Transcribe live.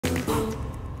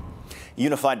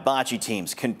Unified bocce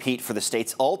teams compete for the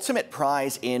state's ultimate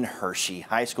prize in Hershey.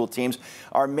 High school teams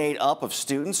are made up of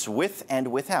students with and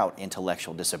without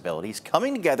intellectual disabilities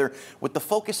coming together with the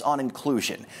focus on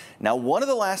inclusion. Now, one of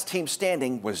the last teams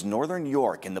standing was Northern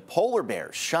York, and the Polar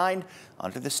Bears shined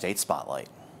under the state spotlight.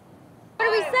 What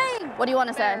are we saying? What do you want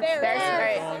to say?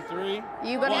 Bears. On three.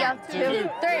 You gonna yell 2, 3.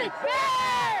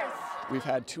 Bears! We've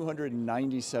had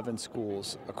 297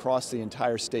 schools across the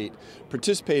entire state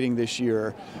participating this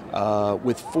year,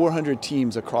 with 400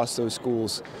 teams across those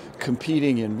schools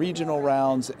competing in regional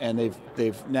rounds, and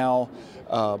they've now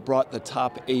brought the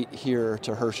top 8 here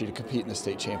to Hershey to compete in the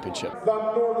state championship. The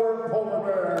Northern Polar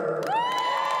Bears.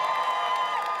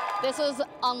 This was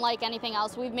unlike anything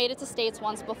else. We've made it to states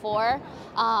once before,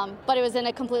 but it was in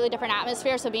a completely different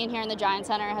atmosphere, so being here in the Giant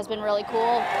Center has been really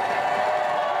cool.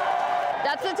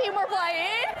 That's the team we're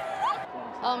playing.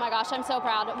 Oh my gosh, I'm so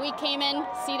proud. We came in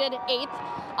seeded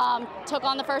 8th, took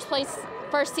on the first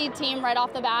seed team right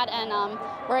off the bat, and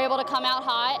were able to come out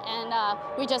hot, and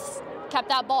we just kept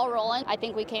that ball rolling. I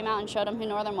think we came out and showed them who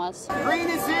Northern was. Green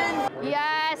is in.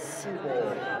 Yes.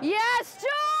 Yes,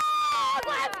 Jules!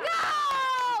 Let's go!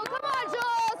 Come on,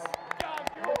 Jules!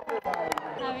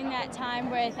 Having that time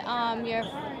with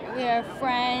your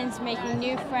friends, making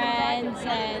new friends,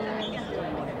 and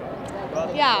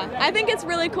yeah, I think it's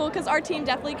really cool because our team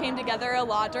definitely came together a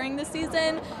lot during the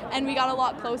season, and we got a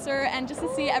lot closer, and just to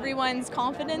see everyone's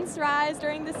confidence rise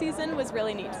during the season was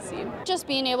really neat to see. Just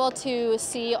being able to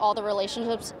see all the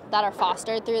relationships that are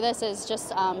fostered through this is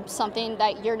just something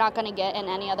that you're not going to get in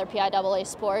any other PIAA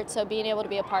sport, so being able to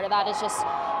be a part of that is just,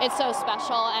 it's so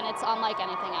special, and it's unlike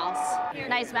anything else.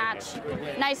 Nice match.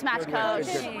 Nice match, Coach.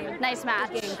 Nice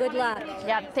match. Good luck.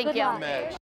 Yeah, thank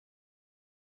you.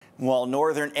 While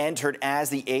Northern entered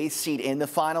as the 8th seed in the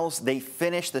finals, they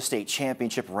finished the state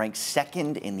championship ranked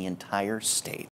 2nd in the entire state.